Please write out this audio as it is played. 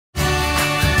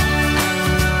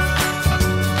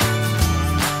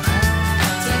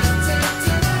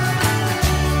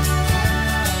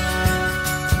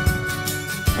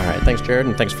Thanks, Jared,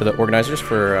 and thanks for the organizers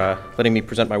for letting me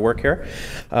present my work here.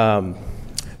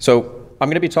 So I'm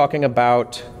going to be talking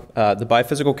about the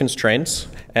biophysical constraints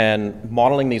and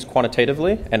modeling these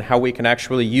quantitatively and how we can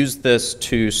actually use this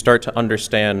to start to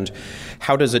understand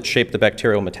how does it shape the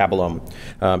bacterial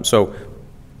metabolome. So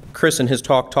Chris in his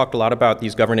talk talked a lot about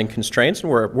these governing constraints,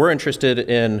 and we're interested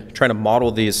in trying to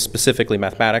model these specifically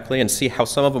mathematically and see how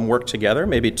some of them work together,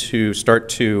 maybe to start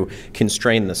to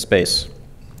constrain the space.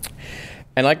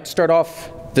 And I'd like to start off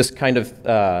this kind of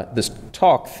this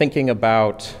talk thinking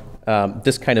about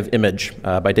this kind of image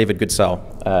by David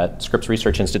Goodsell at Scripps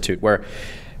Research Institute, where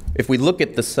if we look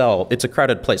at the cell, it's a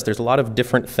crowded place. There's a lot of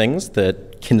different things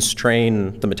that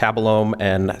constrain the metabolome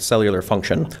and cellular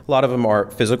function. A lot of them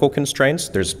are physical constraints.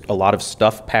 There's a lot of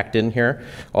stuff packed in here,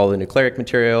 all the nucleic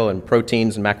material and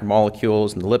proteins and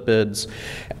macromolecules and lipids.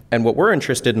 And what we're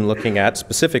interested in looking at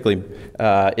specifically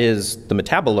is the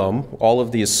metabolome, all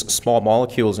of these small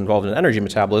molecules involved in energy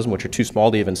metabolism, which are too small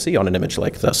to even see on an image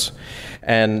like this.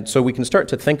 And so we can start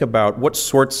to think about what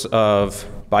sorts of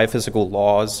biophysical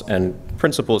laws and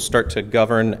principles start to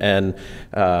govern and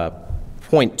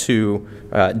point to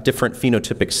different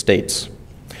phenotypic states.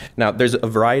 Now, there's a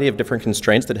variety of different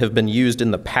constraints that have been used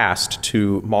in the past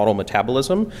to model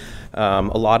metabolism.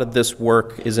 A lot of this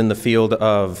work is in the field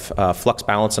of flux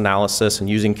balance analysis and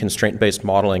using constraint-based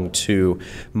modeling to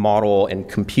model and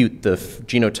compute the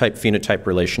genotype-phenotype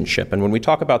relationship. And when we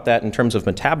talk about that in terms of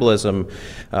metabolism,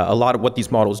 a lot of what these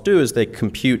models do is they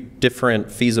compute different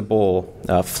feasible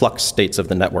flux states of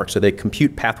the network. So they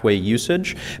compute pathway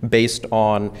usage based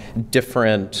on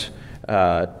different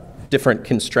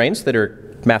constraints that are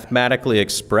mathematically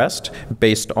expressed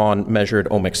based on measured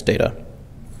omics data.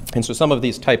 And so some of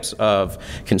these types of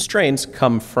constraints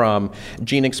come from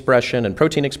gene expression and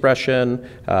protein expression,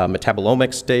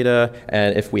 metabolomics data,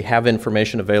 and if we have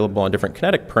information available on different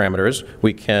kinetic parameters,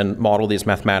 we can model these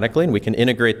mathematically, and we can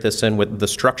integrate this in with the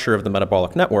structure of the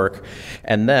metabolic network,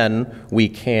 and then we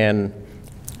can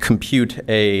compute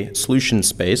a solution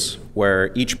space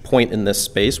where each point in this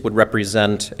space would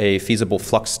represent a feasible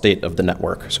flux state of the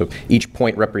network. So each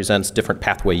point represents different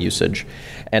pathway usage.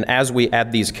 And as we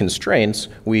add these constraints,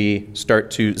 we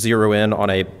start to zero in on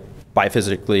a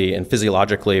biophysically and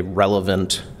physiologically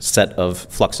relevant set of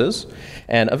fluxes.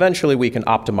 And eventually we can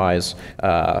optimize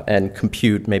and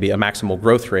compute maybe a maximal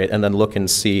growth rate and then look and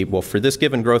see, well, for this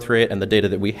given growth rate and the data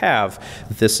that we have,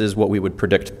 this is what we would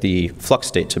predict the flux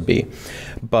state to be.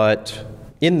 But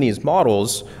in these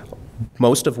models,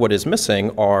 most of what is missing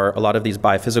are a lot of these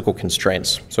biophysical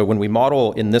constraints. So when we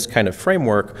model in this kind of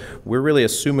framework, we're really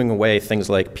assuming away things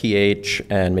like pH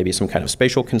and maybe some kind of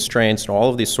spatial constraints and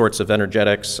all of these sorts of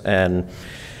energetics and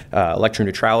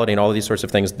electroneutrality and all of these sorts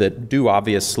of things that do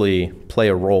obviously play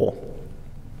a role.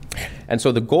 And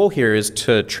so the goal here is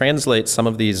to translate some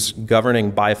of these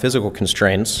governing biophysical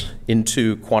constraints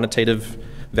into quantitative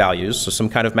values, so some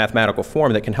kind of mathematical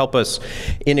form that can help us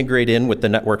integrate in with the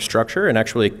network structure and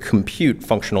actually compute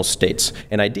functional states.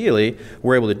 And ideally,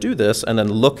 we're able to do this and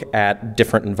then look at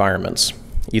different environments,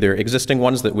 either existing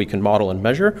ones that we can model and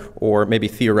measure, or maybe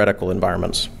theoretical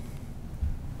environments.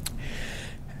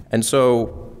 And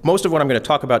so most of what I'm going to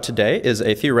talk about today is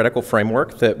a theoretical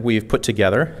framework that we've put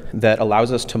together that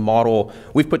allows us to model.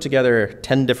 We've put together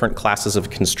 10 different classes of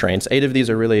constraints. 8 of these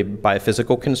are really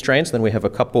biophysical constraints. Then we have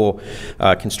a couple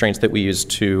constraints that we use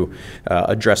to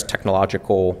address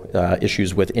technological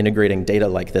issues with integrating data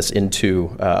like this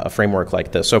into a framework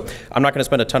like this. So I'm not going to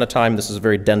spend a ton of time. This is a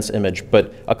very dense image.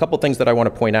 But a couple things that I want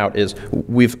to point out is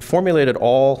we've formulated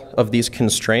all of these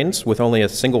constraints with only a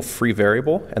single free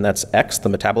variable, and that's X, the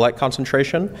metabolite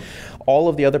concentration. All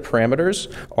of the other parameters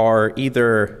are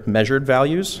either measured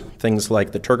values, things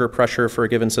like the Turgor pressure for a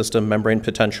given system, membrane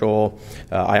potential,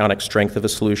 ionic strength of a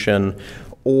solution,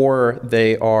 or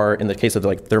they are, in the case of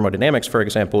like thermodynamics, for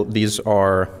example, these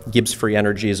are Gibbs free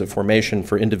energies of formation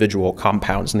for individual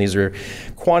compounds. And these are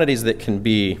quantities that can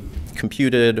be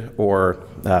computed or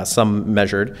some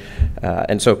measured.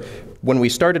 And so when we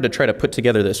started to try to put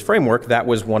together this framework, that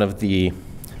was one of the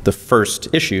first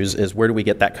issues is where do we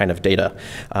get that kind of data?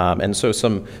 And so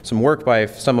some work by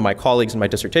some of my colleagues in my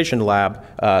dissertation lab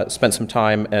spent some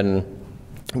time, and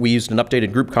we used an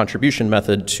updated group contribution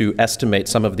method to estimate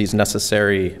some of these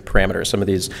necessary parameters, some of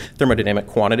these thermodynamic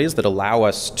quantities that allow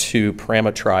us to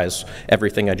parameterize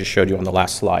everything I just showed you on the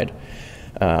last slide.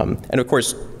 And of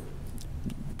course,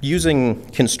 using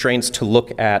constraints to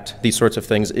look at these sorts of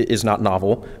things is not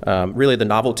novel. Really, the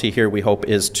novelty here, we hope,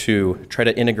 is to try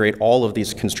to integrate all of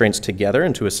these constraints together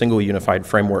into a single unified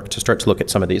framework to start to look at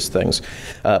some of these things.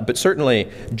 But certainly,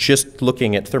 just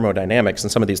looking at thermodynamics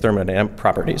and some of these thermodynamic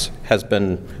properties has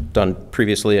been done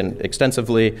previously and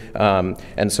extensively.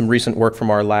 And some recent work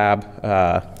from our lab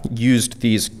used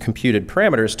these computed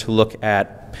parameters to look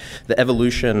at the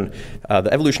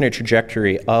evolutionary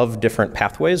trajectory of different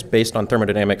pathways based on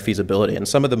thermodynamic feasibility. And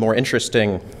some of the more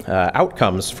interesting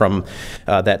outcomes from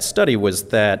that study was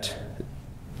that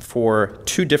for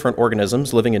two different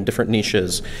organisms living in different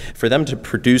niches, for them to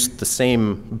produce the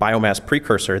same biomass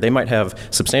precursor, they might have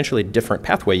substantially different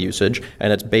pathway usage,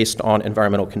 and it's based on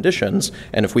environmental conditions.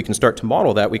 And if we can start to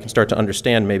model that, we can start to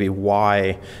understand maybe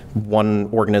why one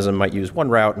organism might use one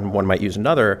route and one might use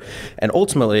another. And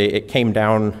ultimately, it came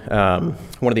down,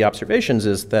 one of the observations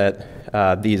is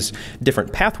that these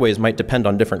different pathways might depend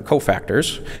on different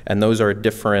cofactors, and those are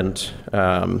different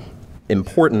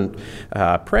important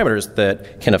parameters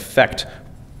that can affect,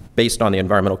 based on the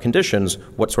environmental conditions,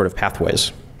 what sort of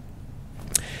pathways.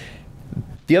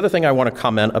 The other thing I want to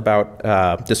comment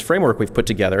about this framework we've put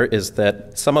together is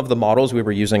that some of the models we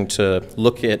were using to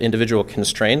look at individual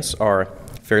constraints are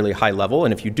fairly high level,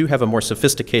 and if you do have a more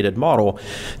sophisticated model,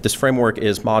 this framework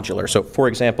is modular. So for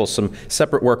example, some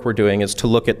separate work we're doing is to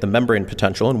look at the membrane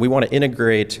potential, and we want to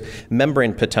integrate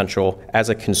membrane potential as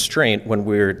a constraint when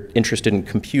we're interested in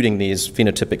computing these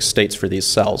phenotypic states for these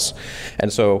cells.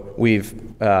 And so we've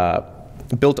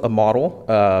built a model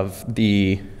of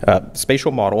the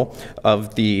spatial model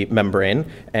of the membrane,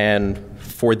 and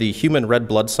for the human red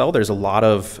blood cell, there's a lot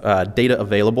of data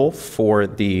available for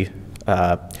the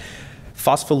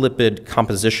phospholipid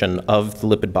composition of the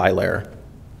lipid bilayer.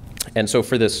 And so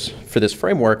for this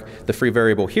framework, the free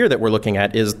variable here that we're looking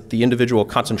at is the individual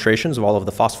concentrations of all of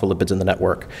the phospholipids in the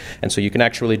network. And so you can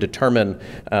actually determine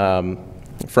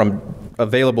from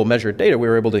available measured data, we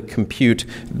were able to compute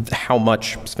how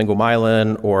much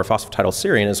sphingomyelin or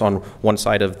phosphatidylserine is on one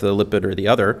side of the lipid or the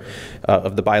other,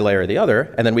 of the bilayer or the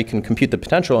other, and then we can compute the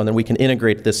potential, and then we can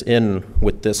integrate this in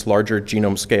with this larger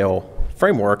genome scale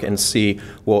framework and see,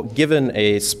 well, given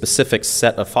a specific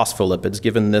set of phospholipids,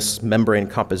 given this membrane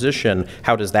composition,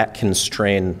 how does that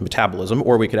constrain metabolism?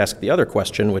 Or we could ask the other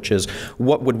question, which is,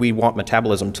 what would we want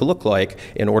metabolism to look like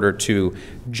in order to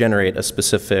generate a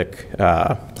specific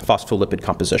phospholipid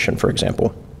composition, for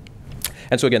example?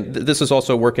 And so again, this is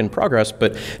also a work in progress,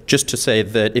 but just to say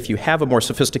that if you have a more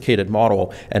sophisticated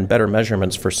model and better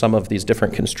measurements for some of these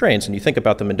different constraints, and you think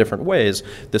about them in different ways,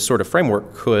 this sort of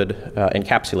framework could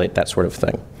encapsulate that sort of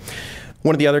thing.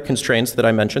 One of the other constraints that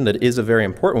I mentioned that is a very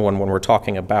important one when we're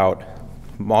talking about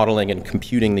modeling and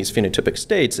computing these phenotypic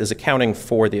states is accounting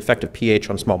for the effect of pH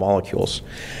on small molecules.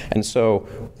 And so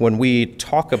when we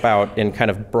talk about, in kind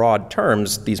of broad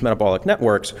terms, these metabolic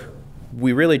networks,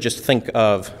 we really just think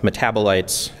of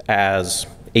metabolites as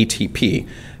ATP.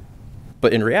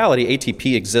 But in reality,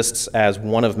 ATP exists as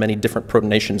one of many different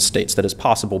protonation states that is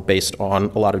possible based on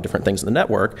a lot of different things in the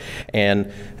network. And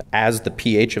as the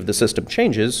pH of the system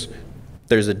changes,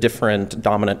 there's a different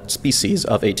dominant species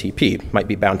of ATP. It might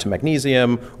be bound to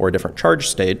magnesium or a different charge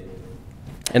state.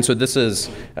 And so this is,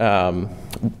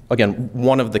 again,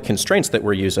 one of the constraints that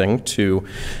we're using to,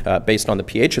 based on the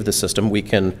pH of the system, we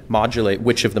can modulate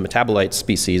which of the metabolite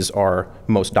species are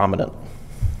most dominant.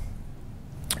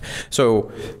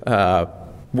 So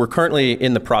we're currently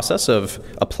in the process of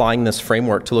applying this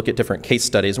framework to look at different case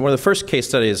studies. And one of the first case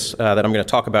studies that I'm going to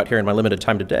talk about here in my limited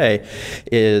time today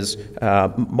is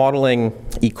modeling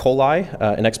E. coli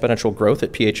in exponential growth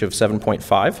at pH of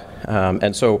 7.5.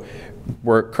 And so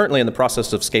we're currently in the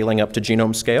process of scaling up to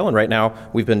genome scale, and right now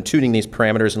we've been tuning these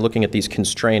parameters and looking at these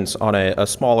constraints on a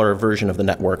smaller version of the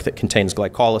network that contains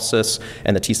glycolysis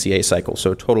and the TCA cycle,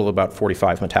 so a total of about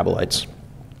 45 metabolites.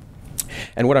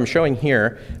 And what I'm showing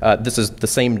here, this is the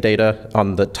same data.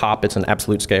 On the top, it's an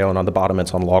absolute scale, and on the bottom,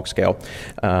 it's on log scale.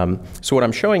 So what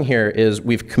I'm showing here is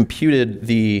we've computed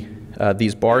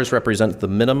these bars represent the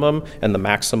minimum and the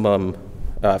maximum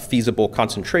feasible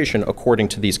concentration according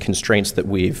to these constraints that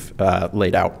we've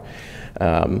laid out.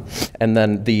 And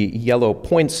then the yellow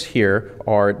points here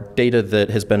are data that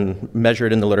has been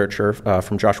measured in the literature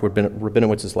from Joshua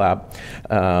Rabinowitz's lab.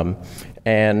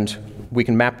 And we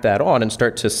can map that on and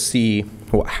start to see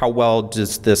how well do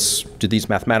these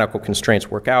mathematical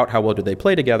constraints work out, how well do they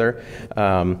play together.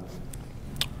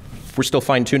 We're still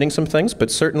fine-tuning some things, but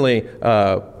certainly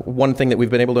one thing that we've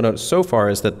been able to notice so far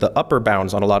is that the upper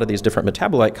bounds on a lot of these different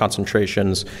metabolite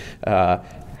concentrations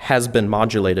has been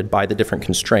modulated by the different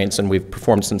constraints, and we've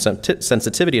performed some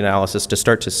sensitivity analysis to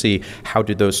start to see how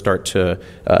do those start to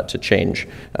change.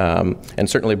 And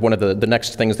certainly one of the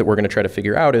next things that we're going to try to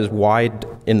figure out is why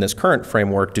in this current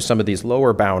framework do some of these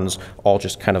lower bounds all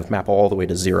just kind of map all the way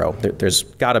to 0. There's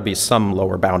got to be some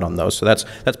lower bound on those. So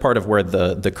that's part of where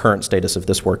the current status of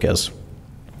this work is.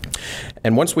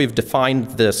 And once we've defined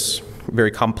this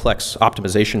very complex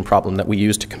optimization problem that we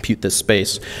use to compute this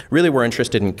space, really we're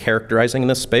interested in characterizing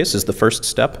this space as the first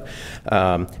step.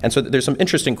 And so there's some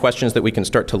interesting questions that we can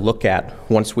start to look at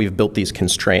once we've built these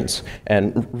constraints.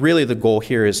 And really the goal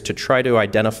here is to try to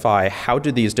identify how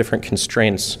do these different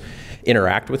constraints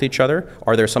interact with each other.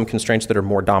 Are there some constraints that are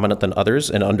more dominant than others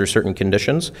and under certain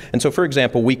conditions? And so, for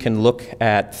example, we can look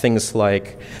at things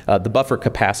like the buffer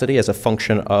capacity as a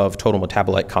function of total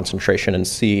metabolite concentration and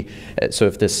see, so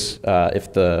if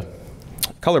the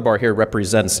color bar here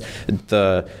represents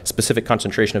the specific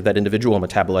concentration of that individual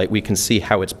metabolite, we can see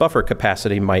how its buffer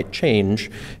capacity might change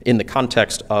in the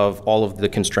context of all of the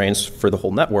constraints for the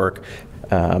whole network,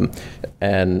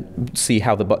 and see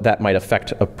how that might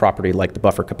affect a property like the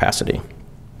buffer capacity.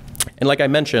 And like I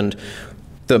mentioned,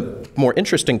 the more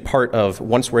interesting part of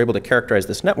once we're able to characterize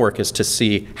this network is to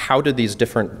see how do these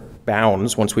different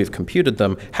bounds, once we've computed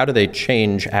them, how do they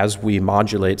change as we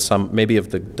modulate some, maybe of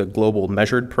the global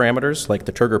measured parameters, like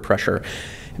the turgor pressure.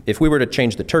 If we were to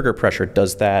change the turgor pressure,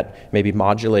 does that maybe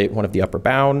modulate one of the upper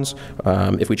bounds?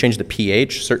 If we change the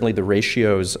pH, certainly the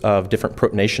ratios of different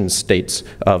protonation states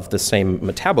of the same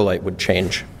metabolite would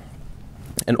change.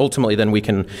 And ultimately, then we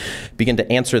can begin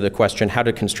to answer the question, how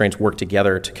do constraints work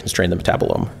together to constrain the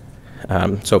metabolome?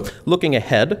 So looking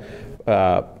ahead,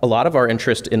 a lot of our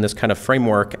interest in this kind of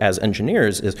framework as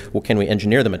engineers is, well, can we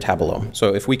engineer the metabolome?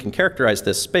 So if we can characterize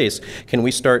this space, can we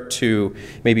start to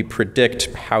maybe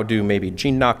predict how do maybe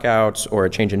gene knockouts or a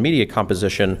change in media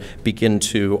composition begin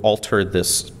to alter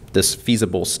this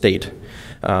feasible state?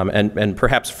 And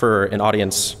perhaps for an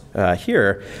audience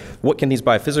here, what can these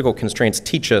biophysical constraints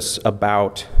teach us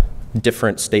about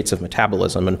different states of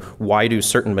metabolism, and why do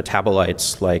certain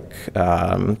metabolites like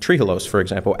trehalose, for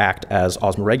example, act as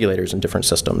osmoregulators in different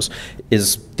systems?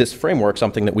 Is this framework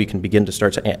something that we can begin to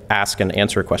start to ask and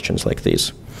answer questions like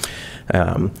these?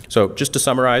 So just to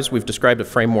summarize, we've described a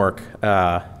framework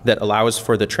that allows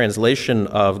for the translation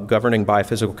of governing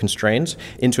biophysical constraints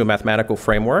into a mathematical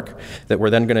framework that we're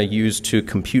then going to use to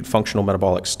compute functional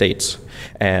metabolic states.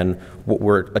 And what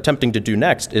we're attempting to do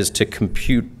next is to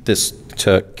compute this,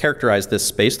 to characterize this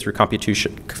space through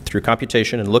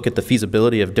computation and look at the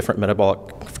feasibility of different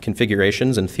metabolic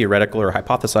configurations in theoretical or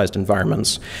hypothesized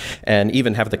environments, and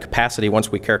even have the capacity,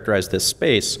 once we characterize this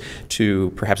space,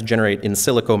 to perhaps generate in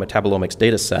silico metabolomics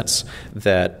data sets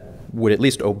that would at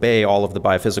least obey all of the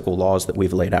biophysical laws that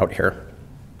we've laid out here.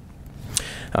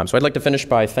 So I'd like to finish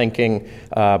by thanking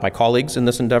my colleagues in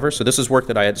this endeavor. So this is work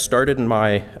that I had started in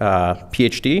my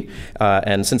PhD,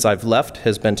 and since I've left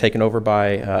has been taken over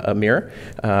by Amir.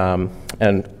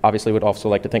 And obviously would also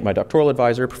like to thank my doctoral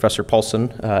advisor, Professor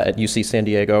Paulson at UC San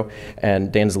Diego,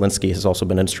 and Dan Zielinski has also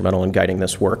been instrumental in guiding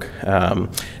this work.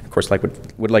 Of course,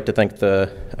 would like to thank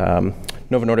the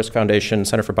Novo Nordisk Foundation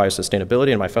Center for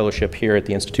Biosustainability and my fellowship here at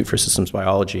the Institute for Systems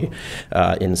Biology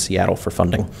in Seattle for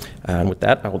funding. And with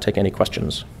that, I will take any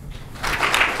questions.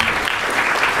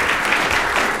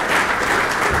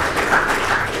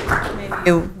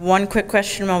 Maybe one quick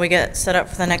question while we get set up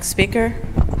for the next speaker.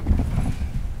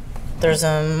 There's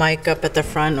a mic up at the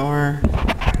front, or...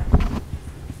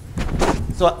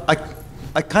 So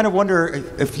I kind of wonder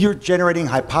if you're generating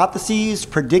hypotheses,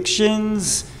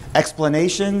 predictions,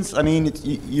 explanations. I mean,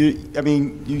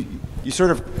 you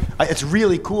sort of, it's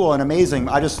really cool and amazing.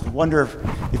 I just wonder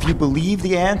if you believe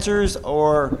the answers,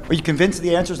 or are you convinced of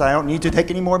the answers? I don't need to take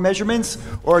any more measurements,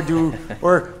 or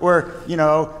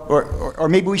or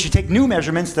maybe we should take new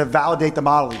measurements to validate the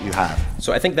model that you have.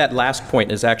 So I think that last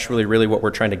point is actually really what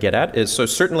we're trying to get at, is so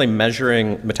certainly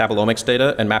measuring metabolomics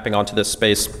data and mapping onto this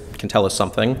space can tell us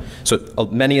something. So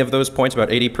many of those points, about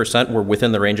 80%, were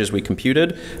within the ranges we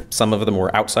computed. Some of them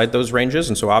were outside those ranges,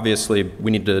 and so obviously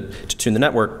we need to tune the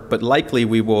network, but likely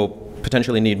we will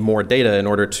potentially need more data in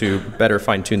order to better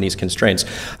fine-tune these constraints.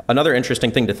 Another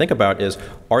interesting thing to think about is,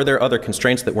 are there other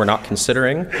constraints that we're not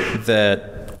considering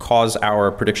that cause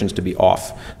our predictions to be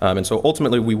off? And so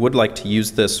ultimately we would like to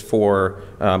use this for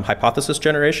hypothesis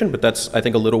generation, but that's, I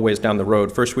think, a little ways down the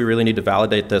road. First, we really need to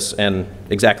validate this, and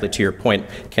exactly to your point,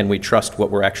 can we trust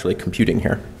what we're actually computing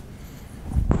here?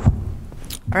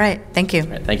 All right, thank you. All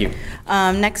right, thank you.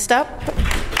 Next up,